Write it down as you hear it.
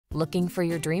Looking for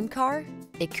your dream car?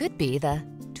 It could be the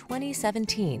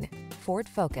 2017 Ford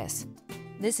Focus.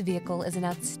 This vehicle is an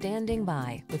outstanding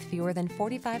buy with fewer than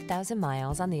 45,000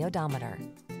 miles on the odometer.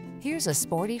 Here's a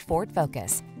sporty Ford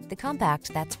Focus, the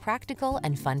compact that's practical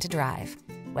and fun to drive.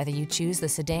 Whether you choose the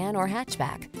sedan or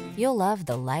hatchback, you'll love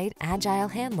the light, agile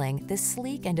handling this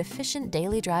sleek and efficient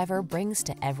daily driver brings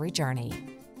to every journey.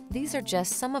 These are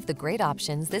just some of the great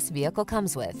options this vehicle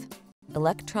comes with: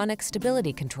 electronic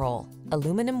stability control,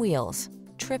 aluminum wheels,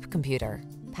 trip computer,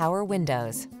 power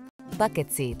windows, bucket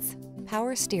seats,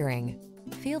 power steering.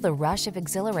 Feel the rush of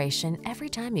exhilaration every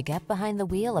time you get behind the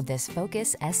wheel of this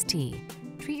Focus ST.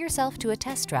 Treat yourself to a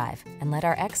test drive and let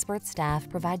our expert staff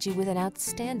provide you with an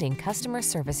outstanding customer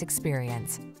service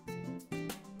experience.